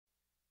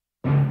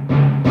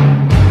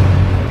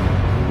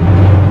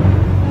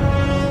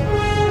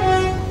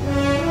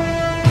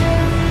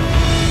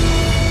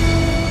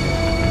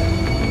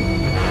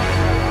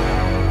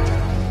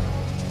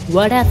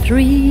What a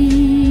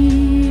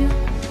thrill,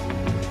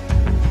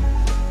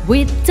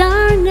 with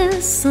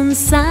darkness and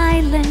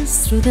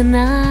silence through the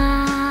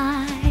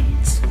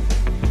night.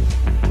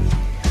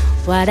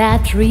 What a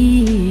thrill,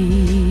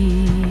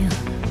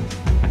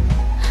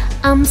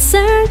 I'm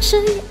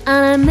searching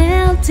and I'm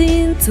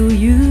melting to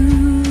you.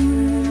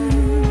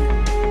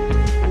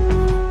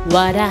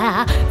 What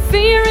a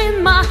fear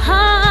in my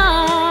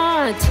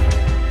heart,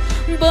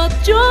 but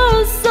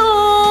you're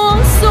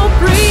so, so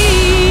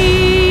free.